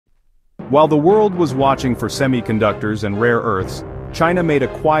While the world was watching for semiconductors and rare earths, China made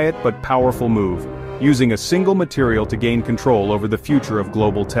a quiet but powerful move, using a single material to gain control over the future of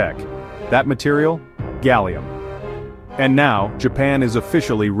global tech. That material? Gallium. And now, Japan is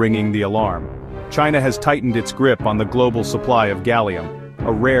officially ringing the alarm. China has tightened its grip on the global supply of gallium,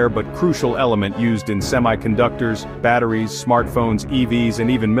 a rare but crucial element used in semiconductors, batteries, smartphones, EVs,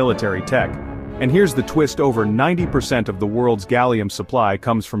 and even military tech. And here's the twist: over 90% of the world's gallium supply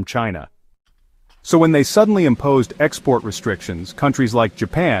comes from China. So when they suddenly imposed export restrictions, countries like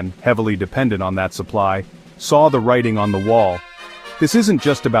Japan, heavily dependent on that supply, saw the writing on the wall. This isn't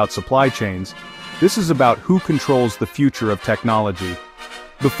just about supply chains, this is about who controls the future of technology.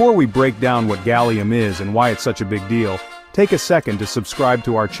 Before we break down what gallium is and why it's such a big deal, take a second to subscribe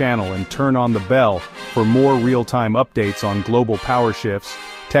to our channel and turn on the bell for more real-time updates on global power shifts,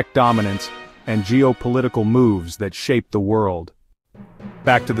 tech dominance, and geopolitical moves that shape the world.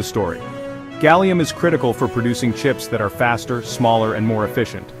 Back to the story. Gallium is critical for producing chips that are faster, smaller, and more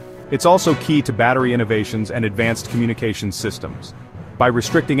efficient. It's also key to battery innovations and advanced communications systems. By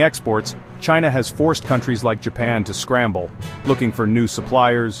restricting exports, China has forced countries like Japan to scramble, looking for new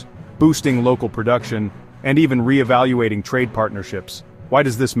suppliers, boosting local production, and even re-evaluating trade partnerships. Why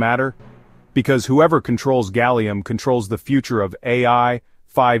does this matter? Because whoever controls gallium controls the future of AI,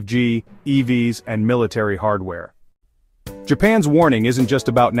 5G, EVs, and military hardware. Japan's warning isn't just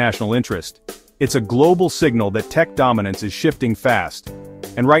about national interest. It's a global signal that tech dominance is shifting fast.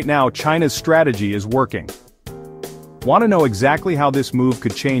 And right now, China's strategy is working. Want to know exactly how this move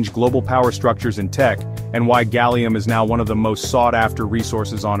could change global power structures in tech, and why gallium is now one of the most sought-after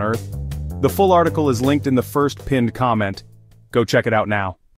resources on Earth? The full article is linked in the first pinned comment. Go check it out now.